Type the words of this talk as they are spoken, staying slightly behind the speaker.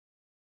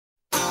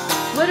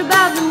What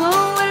about the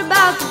moon? What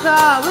about the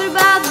car? What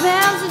about the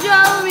bands that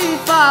drove me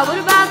far? What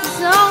about the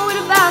sun? What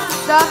about the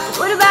star?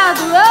 What about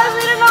the rose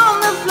sitting on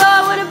the floor?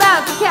 What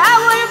about the cat?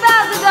 What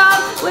about the dog?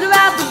 What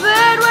about the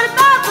bird? What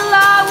about the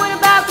law? What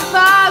about the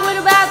fire? What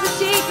about the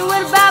shaker?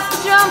 What about the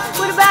drum?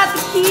 What about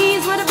the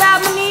keys? What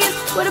about my knees?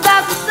 What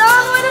about the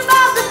sun? What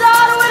about the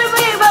daughter? What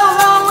about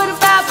wrong?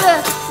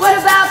 What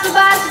about the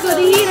bicycle,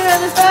 the heater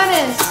and the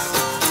furnace?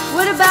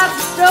 What about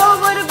the stove?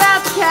 What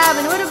about the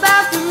cabin? What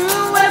about the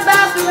room? What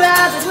about the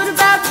rabbit? What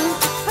about the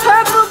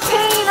purple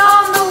paint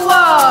on the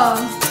wall?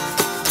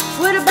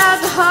 What about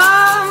the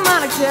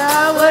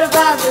harmonica? What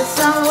about the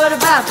summer? What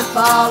about the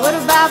fall? What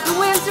about the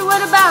winter?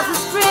 What about the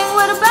spring?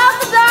 What about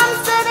the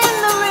diamond set in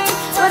the ring?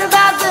 What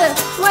about the